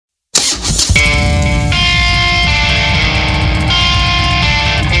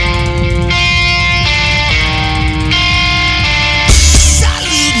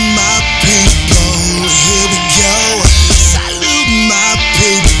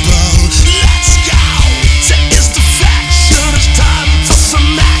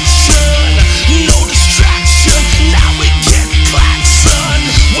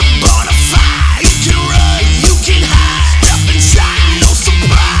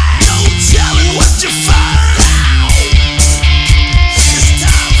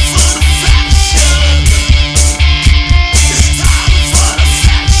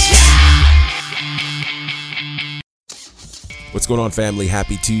going on, family?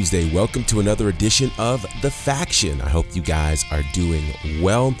 Happy Tuesday. Welcome to another edition of The Faction. I hope you guys are doing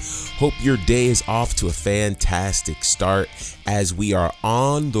well. Hope your day is off to a fantastic start as we are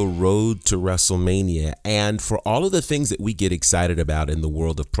on the road to WrestleMania. And for all of the things that we get excited about in the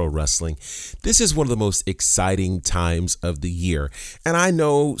world of pro wrestling, this is one of the most exciting times of the year. And I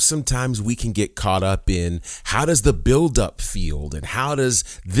know sometimes we can get caught up in how does the buildup feel and how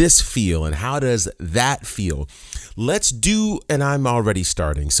does this feel and how does that feel. Let's do, and I'm already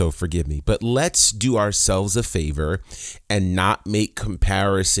starting, so forgive me, but let's do ourselves a favor and not make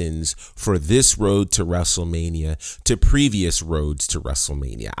comparisons for this road to WrestleMania to previous roads to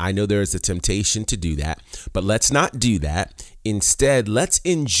WrestleMania. I know there is a temptation to do that, but let's not do that. Instead, let's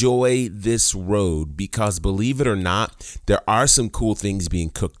enjoy this road because, believe it or not, there are some cool things being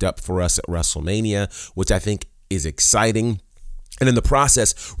cooked up for us at WrestleMania, which I think is exciting. And in the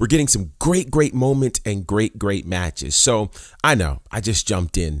process, we're getting some great moment and great matches. So I know I just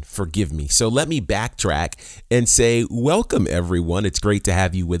jumped in. Forgive me. So let me backtrack and say welcome, everyone. It's great to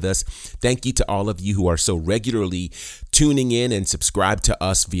have you with us. Thank you to all of you who are so regularly tuning in and subscribe to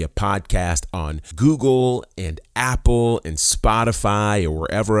us via podcast on Google and Apple and Spotify or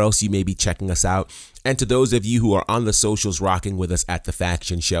wherever else you may be checking us out. And to those of you who are on the socials rocking with us at The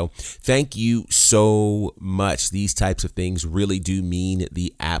Faction Show, thank you so much. These types of things really do mean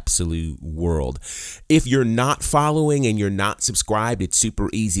the absolute world. If you're not following and you're not subscribed, it's super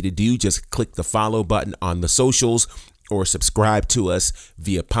easy to do. Just click the follow button on the socials or subscribe to us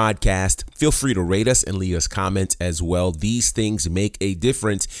via podcast. Feel free to rate us and leave us comments as well. These things make a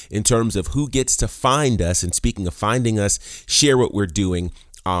difference in terms of who gets to find us. And speaking of finding us, share what we're doing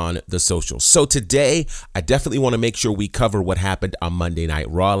on the socials. So today, I definitely want to make sure we cover what happened on Monday Night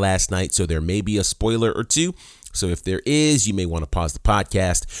Raw last night. So there may be a spoiler or two. So if there is, you may want to pause the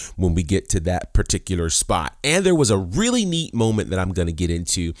podcast when we get to that particular spot. And there was a really neat moment that I'm going to get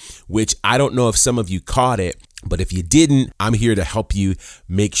into, which I don't know if some of you caught it, but if you didn't, I'm here to help you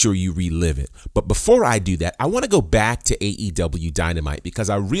make sure you relive it. But before I do that, I want to go back to AEW Dynamite because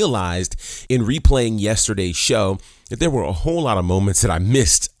I realized in replaying yesterday's show that there were a whole lot of moments that I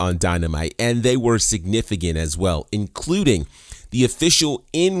missed on Dynamite, and they were significant as well, including the official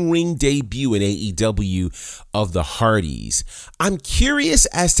in-ring debut in AEW of the Hardys. I'm curious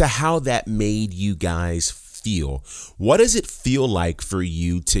as to how that made you guys feel. What does it feel like for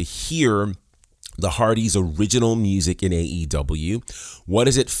you to hear the Hardys' original music in AEW? What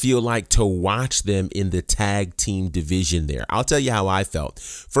does it feel like to watch them in the tag team division there? I'll tell you how I felt.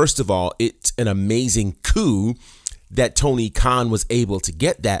 First of all, it's an amazing coup that Tony Khan was able to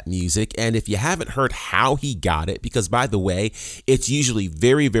get that music. And if you haven't heard how he got it, because by the way, it's usually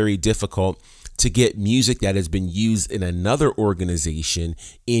very difficult to get music that has been used in another organization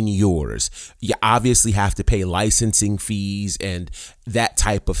in yours. You obviously have to pay licensing fees and that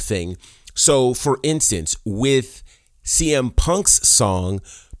type of thing. So for instance, with CM Punk's song,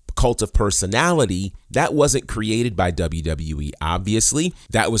 Cult of Personality, that wasn't created by WWE, obviously.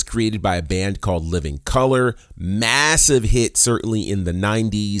 That was created by a band called Living Colour. Massive hit, certainly in the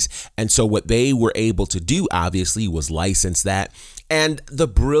 90s. And so what they were able to do, obviously, was license that. And the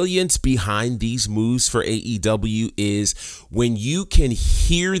brilliance behind these moves for AEW is when you can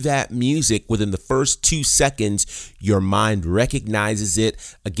hear that music within the first 2 seconds, your mind recognizes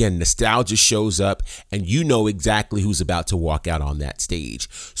it. Again, nostalgia shows up and you know exactly who's about to walk out on that stage.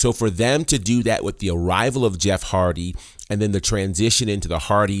 So for them to do that with the arrival of Jeff Hardy and then the transition into the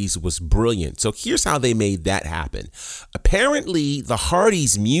Hardys was brilliant. So here's how they made that happen. Apparently, the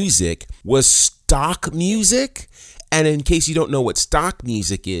Hardys' music was stock music. And in case you don't know what stock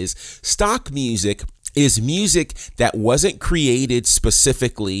music is music that wasn't created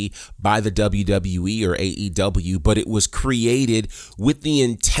specifically by the WWE or AEW, but it was created with the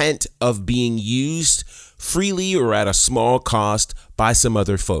intent of being used freely or at a small cost by some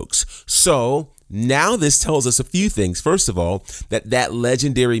other folks. So now this tells us a few things. First of all, that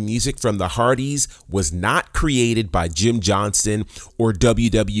legendary music from the Hardys was not created by Jim Johnston or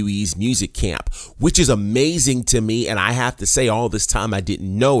WWE's Music Camp, which is amazing to me. And I have to say, all this time I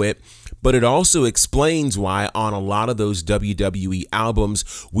didn't know it. But it also explains why on a lot of those WWE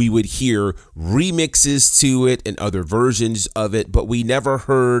albums, we would hear remixes to it and other versions of it, but we never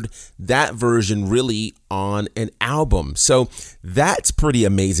heard that version really on an album. So that's pretty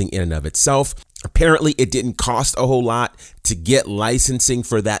amazing in and of itself. Apparently, it didn't cost a whole lot to get licensing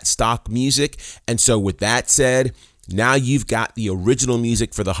for that stock music. And so with that said, Now you've got the original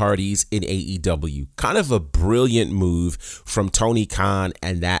music for the Hardys in AEW. Kind of a brilliant move from Tony Khan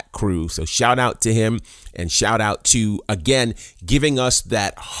and that crew. So shout out to him and shout out to, again, giving us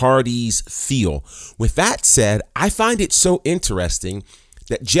that Hardys feel. With that said, I find it so interesting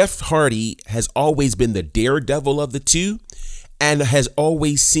that Jeff Hardy has always been the daredevil of the two and has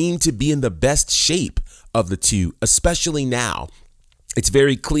always seemed to be in the best shape of the two, especially now. It's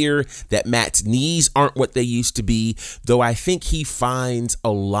very clear that Matt's knees aren't what they used to be, though I think he finds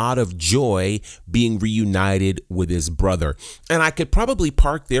a lot of joy being reunited with his brother. And I could probably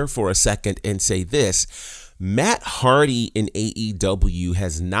park there for a second and say this: Matt Hardy in AEW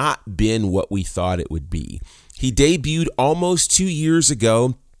has not been what we thought it would be. He debuted almost 2 years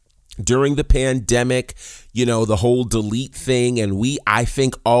ago during the pandemic, the whole delete thing. And I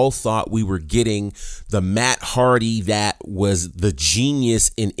think all thought we were getting the Matt Hardy that was the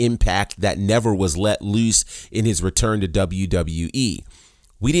genius in Impact that never was let loose in his return to WWE.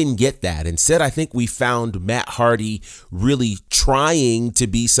 We didn't get that. Instead, I think we found Matt Hardy really trying to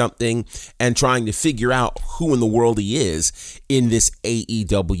be something and trying to figure out who in the world he is in this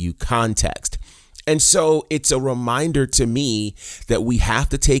AEW context. And so it's a reminder to me that we have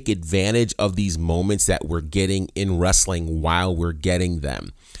to take advantage of these moments that we're getting in wrestling while we're getting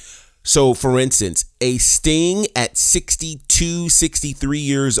them. So, for instance, a Sting at 62, 63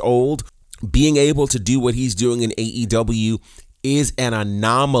 years old, being able to do what he's doing in AEW is an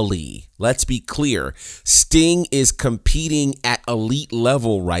anomaly. Let's be clear. Sting is competing at elite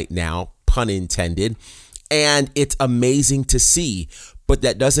level right now, pun intended, and it's amazing to see. But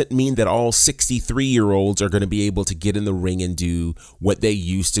that doesn't mean that all 63-year-olds are going to be able to get in the ring and do what they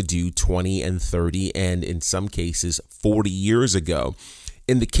used to do 20 and 30 and in some cases 40 years ago.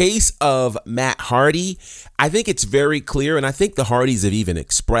 In the case of Matt Hardy, I think it's very clear, and I think the Hardys have even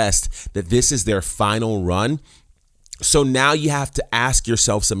expressed that this is their final run. So now you have to ask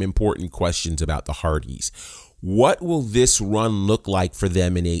yourself some important questions about the Hardys. What will this run look like for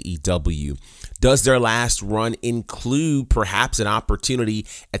them in AEW? Does their last run include perhaps an opportunity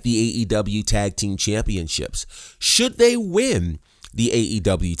at the AEW Tag Team Championships? Should they win the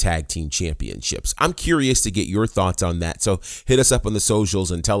AEW Tag Team Championships? I'm curious to get your thoughts on that. So hit us up on the socials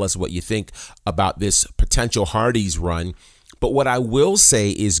and tell us what you think about this potential Hardys run. But what I will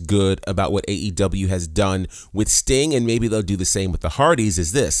say is good about what AEW has done with Sting, and maybe they'll do the same with the Hardys,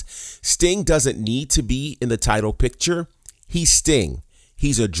 is this: Sting doesn't need to be in the title picture. He's Sting.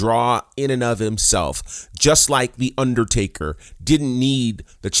 He's a draw in and of himself, just like The Undertaker didn't need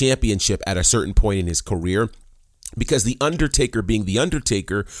the championship at a certain point in his career, because The Undertaker being The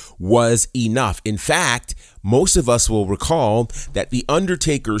Undertaker was enough. In fact, most of us will recall that The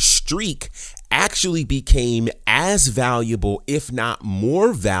Undertaker's streak actually became as valuable, if not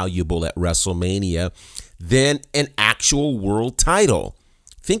more valuable, at WrestleMania than an actual world title.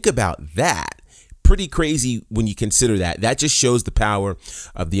 Think about that. Pretty crazy when you consider that. That just shows the power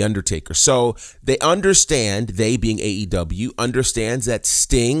of The Undertaker. So they understand, they being AEW, understands that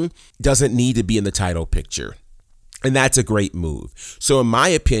Sting doesn't need to be in the title picture. And that's a great move. So in my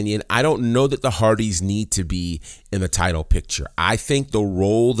opinion, I don't know that the Hardys need to be in the title picture. I think the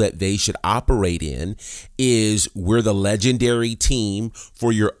role that they should operate in is we're the legendary team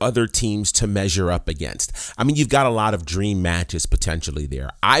for your other teams to measure up against. I mean, you've got a lot of dream matches potentially there.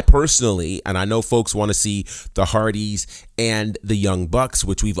 I personally, and I know folks want to see the Hardys and the Young Bucks,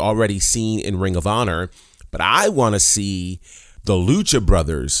 which we've already seen in Ring of Honor, but I want to see the Lucha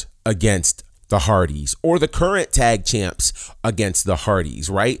Brothers against the Hardys, or the current tag champs against the Hardys,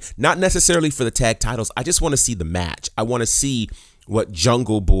 right? Not necessarily for the tag titles. I just want to see the match. I want to see what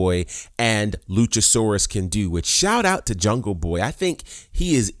Jungle Boy and Luchasaurus can do, which shout out to Jungle Boy. I think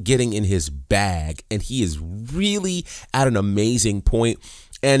he is getting in his bag and he is really at an amazing point.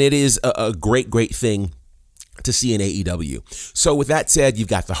 And it is a great thing to see in AEW. So with that said, you've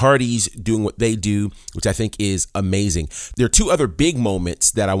got the Hardys doing what they do, which I think is amazing. There are two other big moments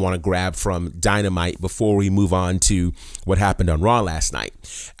that I want to grab from Dynamite before we move on to what happened on Raw last night.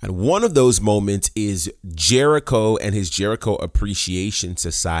 And one of those moments is Jericho and his Jericho Appreciation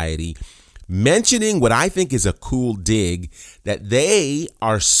Society mentioning what I think is a cool dig, that they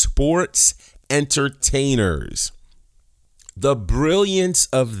are sports entertainers. The brilliance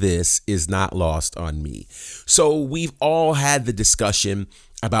of this is not lost on me. So we've all had the discussion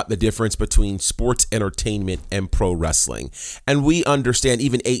about the difference between sports entertainment and pro wrestling. And we understand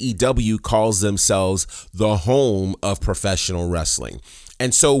even AEW calls themselves the home of professional wrestling.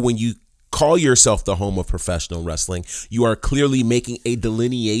 And so when you call yourself the home of professional wrestling, you are clearly making a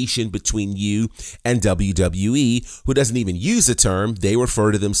delineation between you and WWE, who doesn't even use the term. They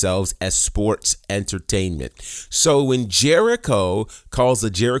refer to themselves as sports entertainment. So when Jericho calls the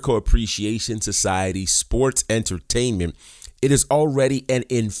Jericho Appreciation Society sports entertainment, it is already an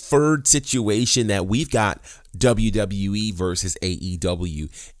inferred situation that we've got WWE versus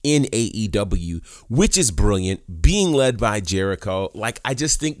AEW in AEW, which is brilliant, being led by Jericho. Like, I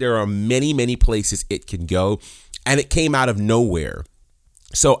just think there are many, many places it can go, and it came out of nowhere.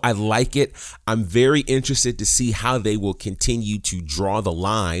 So I like it. I'm very interested to see how they will continue to draw the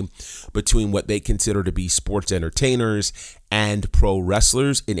line between what they consider to be sports entertainers and pro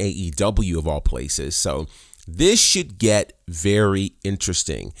wrestlers in AEW of all places. So this should get very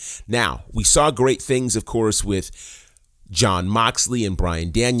interesting. Now, we saw great things, of course, with Jon Moxley and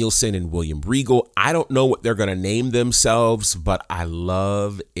Bryan Danielson and William Regal. I don't know what they're going to name themselves, but I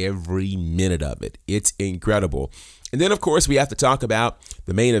love every minute of it. It's incredible. And then, of course, we have to talk about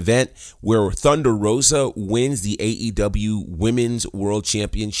the main event where Thunder Rosa wins the AEW Women's World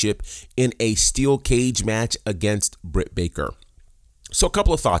Championship in a steel cage match against Britt Baker. So a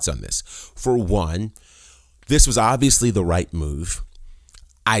couple of thoughts on this. For one, this was obviously the right move.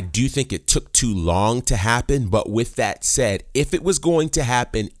 I do think it took too long to happen, but with that said, if it was going to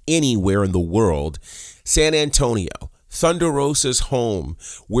happen anywhere in the world, San Antonio, Thunder Rosa's home,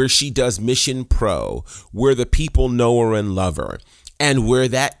 where she does Mission Pro, where the people know her and love her, and where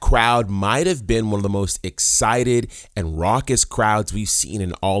that crowd might have been one of the most excited and raucous crowds we've seen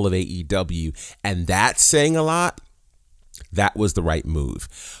in all of AEW, and that's saying a lot. That was the right move.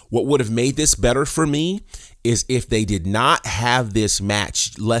 What would have made this better for me is if they did not have this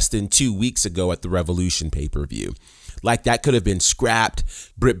match less than 2 weeks ago at the Revolution pay-per-view. Like, that could have been scrapped.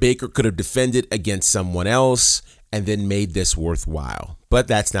 Britt Baker could have defended against someone else and then made this worthwhile. But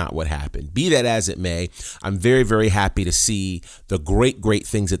that's not what happened. Be that as it may, I'm very, very happy to see the great, great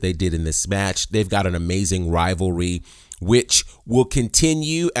things that they did in this match. They've got an amazing rivalry, which will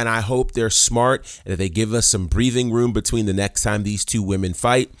continue, and I hope they're smart and that they give us some breathing room between the next time these two women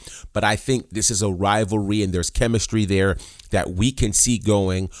fight. But I think this is a rivalry and there's chemistry there that we can see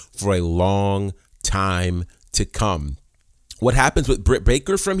going for a long time to come. What happens with Britt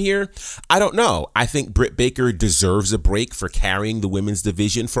Baker from here? I don't know. I think Britt Baker deserves a break for carrying the women's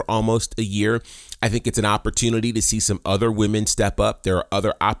division for almost a year. I think it's an opportunity to see some other women step up. There are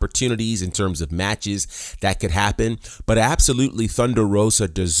other opportunities in terms of matches that could happen. But absolutely, Thunder Rosa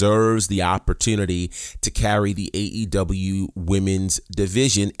deserves the opportunity to carry the AEW women's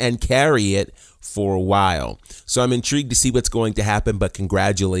division and carry it for a while. So I'm intrigued to see what's going to happen, but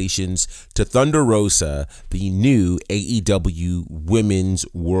congratulations to Thunder Rosa, the new AEW Women's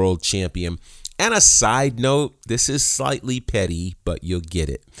World Champion. And a side note, this is slightly petty, but you'll get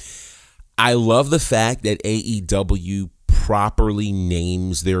it. I love the fact that AEW properly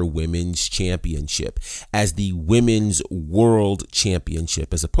names their women's championship as the Women's World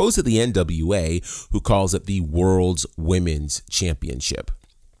Championship, as opposed to the NWA, who calls it the World's Women's Championship.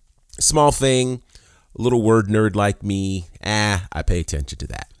 Small thing, a little word nerd like me, I pay attention to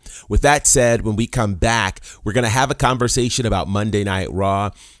that. With that said, when we come back, we're going to have a conversation about Monday Night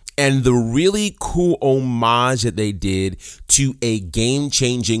Raw and the really cool homage that they did to a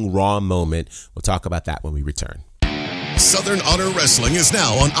game-changing Raw moment. We'll talk about that when we return. Southern Honor Wrestling is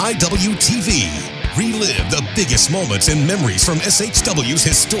now on IWTV. Relive the biggest moments and memories from SHW's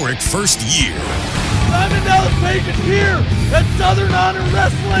historic first year. Simon Dallas Page is here at Southern Honor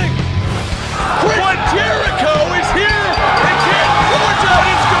Wrestling. Chris Jericho is here in Canton, Georgia. What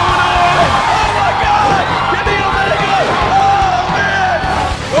is going on? Oh my God! Kenny Omega! Oh man!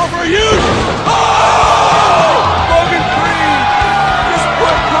 Over huge! Oh! Logan Creed just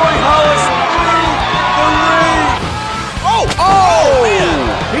put Corey Hollis through the ring. Oh man!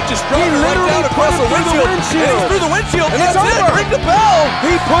 He just dropped him right down across the windshield. He's through the windshield. And that's it. Ring the bell.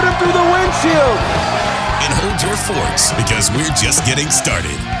 He put him through the windshield. And hold your forks, because we're just getting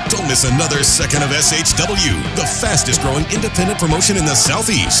started. Don't miss another second of SHW, the fastest growing independent promotion in the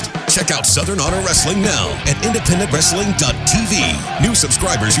Southeast. Check out Southern Honor Wrestling now at independentwrestling.tv. New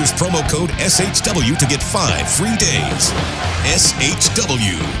subscribers use promo code SHW to get 5 free days.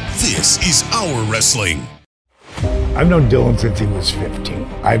 SHW, this is our wrestling. I've known Dylan since he was 15.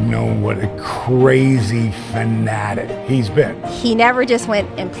 I've known what a crazy fanatic he's been. He never just went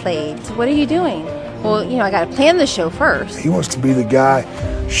and played. So what are you doing? Well, I got to plan the show first. He wants to be the guy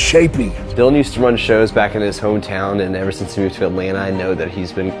shaping it. Dylan used to run shows back in his hometown, and ever since he moved to Atlanta, I know that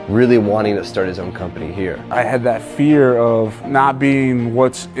he's been really wanting to start his own company here. I had that fear of not being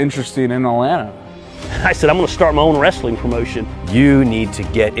what's interesting in Atlanta. I said, I'm going to start my own wrestling promotion. You need to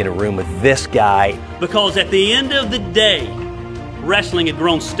get in a room with this guy. Because at the end of the day, wrestling had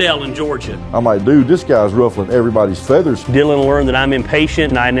grown stale in Georgia. I'm like, dude, this guy's ruffling everybody's feathers. Dylan learned that I'm impatient,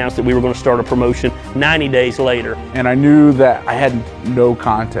 and I announced that we were going to start a promotion 90 days later. And I knew that I had no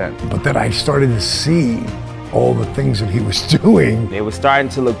content. But then I started to see all the things that he was doing. It was starting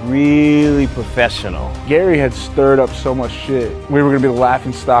to look really professional. Gary had stirred up so much shit. We were going to be the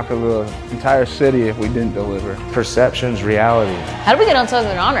laughing stock of the entire city if we didn't deliver. Perception's reality. How did we get on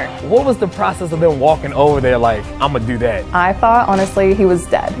Southern Honor? What was the process of them walking over there like, I'm going to do that? I thought, honestly, he was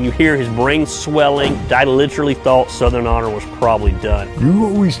dead. You hear his brain swelling. I literally thought Southern Honor was probably done. You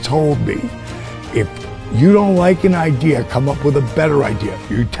always told me, if you don't like an idea, come up with a better idea.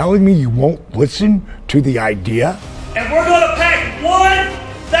 You're telling me you won't listen to the idea? And we're going to pack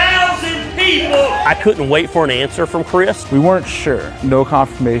 1,000 people. I couldn't wait for an answer from Chris. We weren't sure. No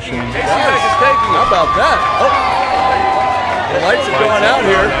confirmation. How about that? Oh. The lights are going out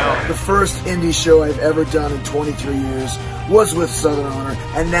here. The first indie show I've ever done in 23 years was with Southern Honor,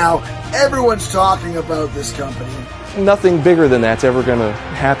 and now everyone's talking about this company. Nothing bigger than that's ever going to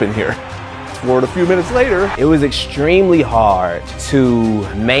happen here. A few minutes later, it was extremely hard to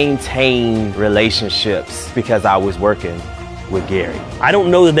maintain relationships because I was working with Gary. I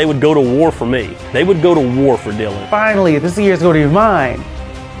don't know that they would go to war for me. They would go to war for Dylan. Finally, this year's going to be mine.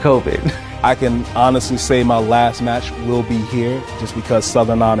 COVID. I can honestly say my last match will be here just because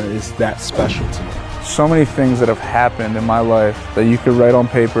Southern Honor is that special to me. So many things that have happened in my life that you could write on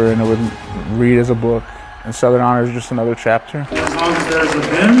paper and it would read as a book. And Southern Honor is just another chapter. As long as there's a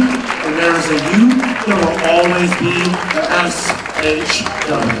them and there's a you, there will always be the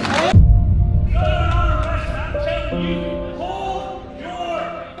SHW.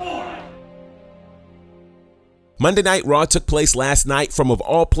 Monday Night Raw took place last night from, of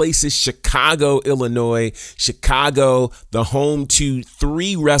all places, Chicago, Illinois. Chicago, the home to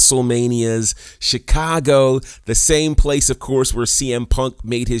 3 WrestleManias. Chicago, the same place, of course, where CM Punk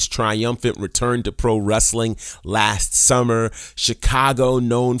made his triumphant return to pro wrestling last summer. Chicago,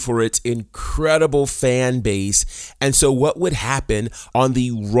 known for its incredible fan base. And so what would happen on the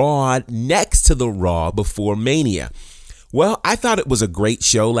Raw next to the Raw before Mania? Well, I thought it was a great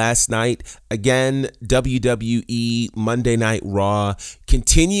show last night. Again, WWE Monday Night Raw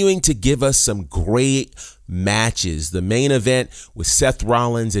continuing to give us some great matches. The main event with Seth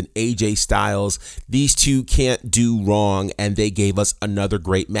Rollins and AJ Styles. These two can't do wrong, and they gave us another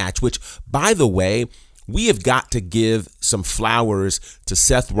great match, which, by the way, we have got to give some flowers to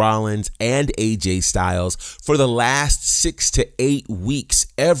Seth Rollins and AJ Styles for the last 6 to 8 weeks,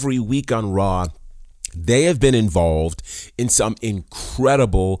 every week on Raw. They have been involved in some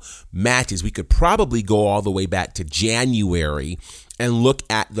incredible matches. We could probably go all the way back to January and look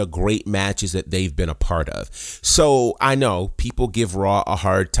at the great matches that they've been a part of. So I know people give Raw a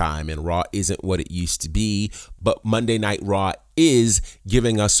hard time, and Raw isn't what it used to be, but Monday Night Raw is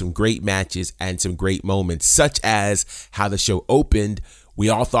giving us some great matches and some great moments, such as how the show opened. We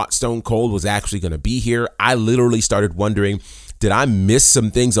all thought Stone Cold was actually going to be here. I literally started wondering, did I miss some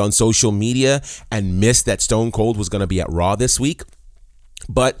things on social media and miss that Stone Cold was going to be at Raw this week?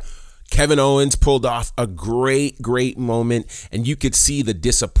 But Kevin Owens pulled off a great, great moment, and you could see the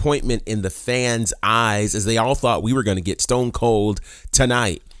disappointment in the fans' eyes as they all thought we were going to get Stone Cold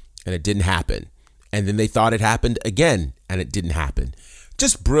tonight, and it didn't happen. And then they thought it happened again, and it didn't happen.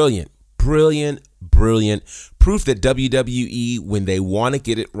 Just brilliant, brilliant, brilliant. Proof that WWE, when they want to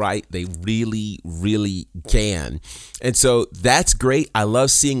get it right, they really, really can. And so that's great. I love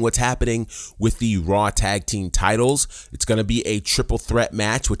seeing what's happening with the Raw Tag Team titles. It's going to be a triple threat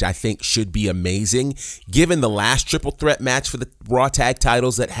match, which I think should be amazing. Given the last triple threat match for the Raw Tag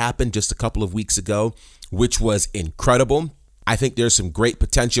titles that happened just a couple of weeks ago, which was incredible, I think there's some great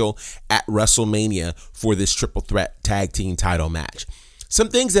potential at WrestleMania for this triple threat tag team title match. Some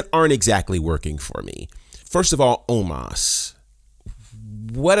things that aren't exactly working for me. First of all, Omos.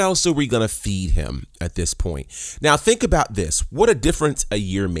 What else are we going to feed him at this point? Now, think about this. What a difference a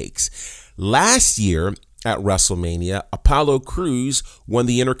year makes. Last year at WrestleMania, Apollo Crews won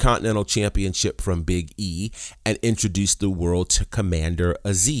the Intercontinental Championship from Big E and introduced the world to Commander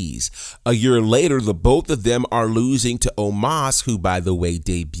Aziz. A year later, the both of them are losing to Omos, who, by the way,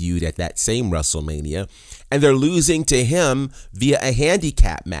 debuted at that same WrestleMania, and they're losing to him via a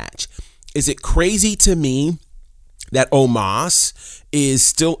handicap match. Is it crazy to me that Omos is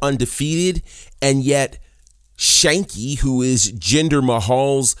still undefeated, and yet Shanky, who is Jinder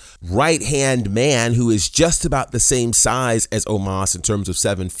Mahal's right-hand man, who is just about the same size as Omos in terms of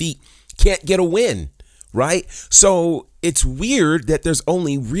 7 feet, can't get a win right? So it's weird that there's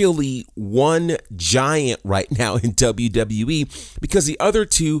only really one giant right now in WWE because the other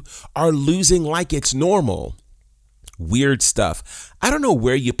two are losing like it's normal. Weird stuff. I don't know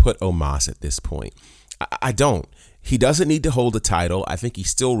where you put Omos at this point. I don't. He doesn't need to hold a title. I think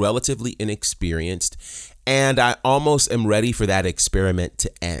he's still relatively inexperienced, and I almost am ready for that experiment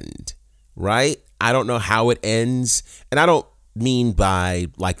to end, right? I don't know how it ends, and I don't mean by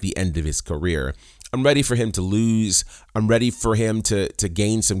like the end of his career. I'm ready for him to lose. I'm ready for him to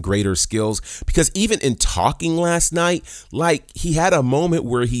gain some greater skills, because even in talking last night, like he had a moment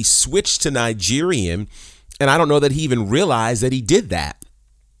where he switched to Nigerian, and I don't know that he even realized that he did that.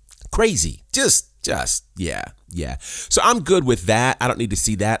 Crazy. Just yeah. So I'm good with that. I don't need to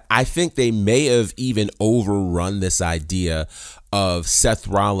see that. I think they may have even overrun this idea of Seth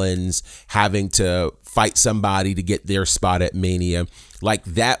Rollins having to fight somebody to get their spot at Mania. Like,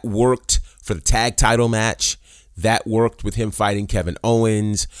 that worked for the tag title match. That worked with him fighting Kevin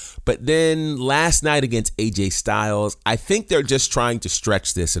Owens. But then last night against AJ Styles, I think they're just trying to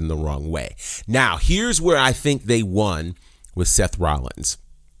stretch this in the wrong way. Now, here's where I think they won with Seth Rollins.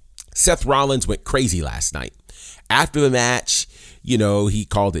 Seth Rollins went crazy last night. After the match, he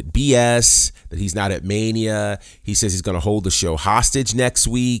called it BS, that he's not at Mania. He says he's going to hold the show hostage next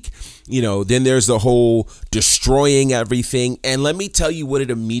week. Then there's the whole destroying everything. And let me tell you what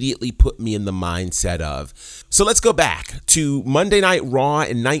it immediately put me in the mindset of. So let's go back to Monday Night Raw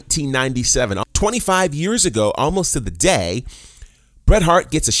in 1997. 25 years ago, almost to the day, Bret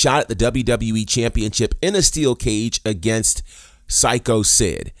Hart gets a shot at the WWE Championship in a steel cage against Psycho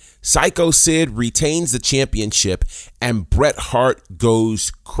Sid. Psycho Sid retains the championship, and Bret Hart goes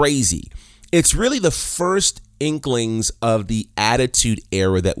crazy. It's really the first inklings of the Attitude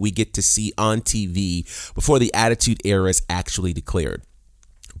Era that we get to see on TV before the Attitude Era is actually declared.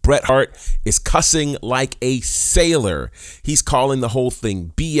 Bret Hart is cussing like a sailor. He's calling the whole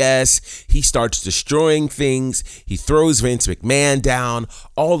thing BS. He starts destroying things. He throws Vince McMahon down.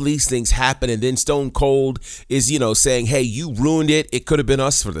 All these things happen. And then Stone Cold is, saying, hey, you ruined it. It could have been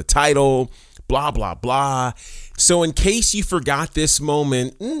us for the title, blah, blah, blah. So in case you forgot this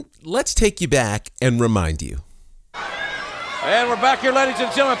moment, let's take you back and remind you. And we're back here, ladies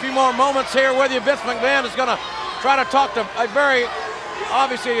and gentlemen. A few more moments here with you. Vince McMahon is going to try to talk to a very...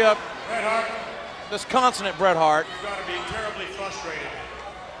 Obviously, disconsolate Bret Hart. You've got to be terribly frustrated.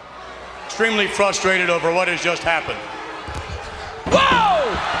 Extremely frustrated over what has just happened. Whoa!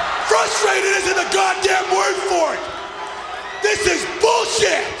 Frustrated isn't the goddamn word for it. This is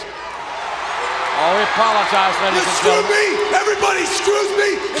bullshit. Oh, we apologize, ladies and screw gentlemen. me. Everybody screws me,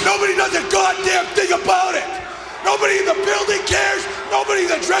 and nobody does a goddamn thing about it. Nobody in the building cares. Nobody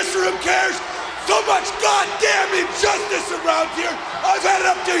in the dressing room cares. So much goddamn injustice around here. I've had it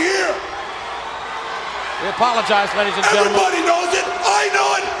up to here. We apologize, ladies and gentlemen. Everybody knows it. I know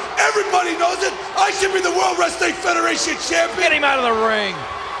it. Everybody knows it. I should be the World Wrestling Federation champion. Get him out of the ring.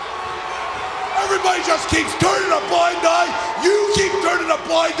 Everybody just keeps turning a blind eye. You keep turning a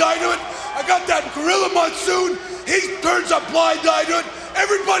blind eye to it. I got that Gorilla Monsoon. He turns a blind eye to it.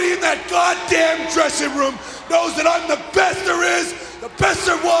 Everybody in that goddamn dressing room knows that I'm the best there is, the best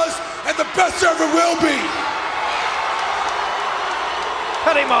there was, and the best there ever will be.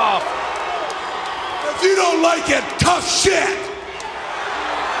 Cut him off. If you don't like it, tough shit.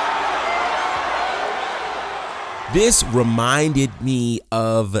 This reminded me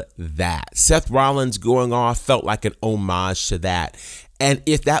of that. Seth Rollins going off felt like an homage to that. And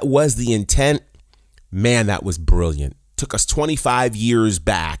if that was the intent, man, that was brilliant. Took us 25 years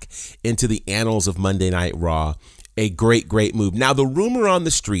back into the annals of Monday Night Raw. A great, great move. Now, the rumor on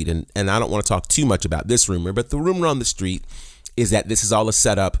the street, and I don't want to talk too much about this rumor, but the rumor on the street is that this is all a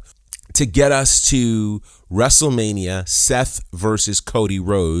setup to get us to WrestleMania, Seth versus Cody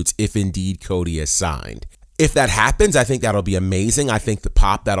Rhodes, if indeed Cody is signed. If that happens, I think that'll be amazing. I think the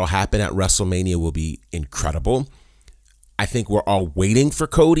pop that'll happen at WrestleMania will be incredible. I think we're all waiting for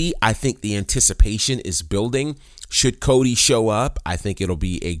Cody. I think the anticipation is building. Should Cody show up, I think it'll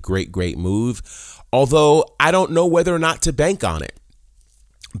be a great, great move. Although I don't know whether or not to bank on it,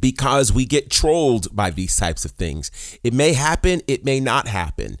 because we get trolled by these types of things. It may happen, it may not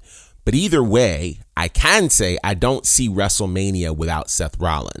happen. But either way, I can say I don't see WrestleMania without Seth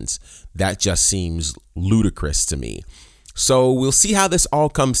Rollins. That just seems ludicrous to me. So we'll see how this all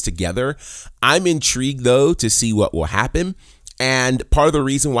comes together. I'm intrigued, though, to see what will happen. And part of the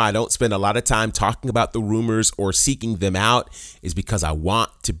reason why I don't spend a lot of time talking about the rumors or seeking them out is because I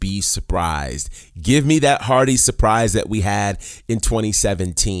want to be surprised. Give me that Hardy surprise that we had in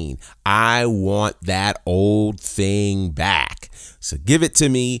 2017. I want that old thing back. So give it to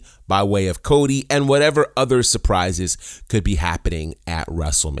me by way of Cody and whatever other surprises could be happening at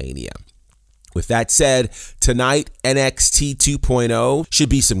WrestleMania. With that said, tonight, NXT 2.0 should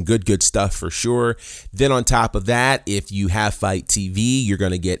be some good stuff for sure. Then on top of that, if you have Fight TV, you're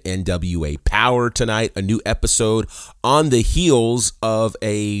going to get NWA Power tonight, a new episode on the heels of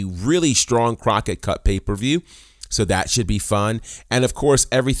a really strong Crockett Cup pay-per-view. So that should be fun. And of course,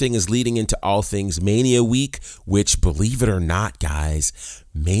 everything is leading into All Things Mania Week, which, believe it or not, guys,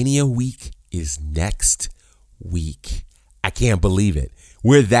 Mania Week is next week. I can't believe it.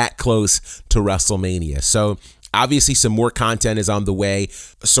 We're that close to WrestleMania. So obviously some more content is on the way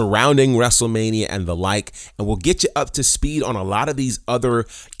surrounding WrestleMania and the like, and we'll get you up to speed on a lot of these other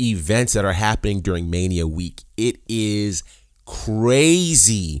events that are happening during Mania Week. It is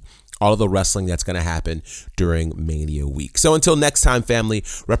crazy, all of the wrestling that's going to happen during Mania Week. So until next time, family,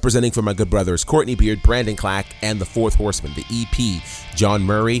 representing for my good brothers Courtney Beard, Brandon Clack, and the Fourth Horseman, the EP, John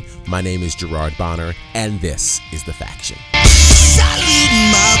Murray, my name is Gerard Bonner, and this is The Faction. I lead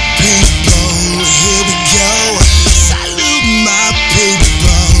my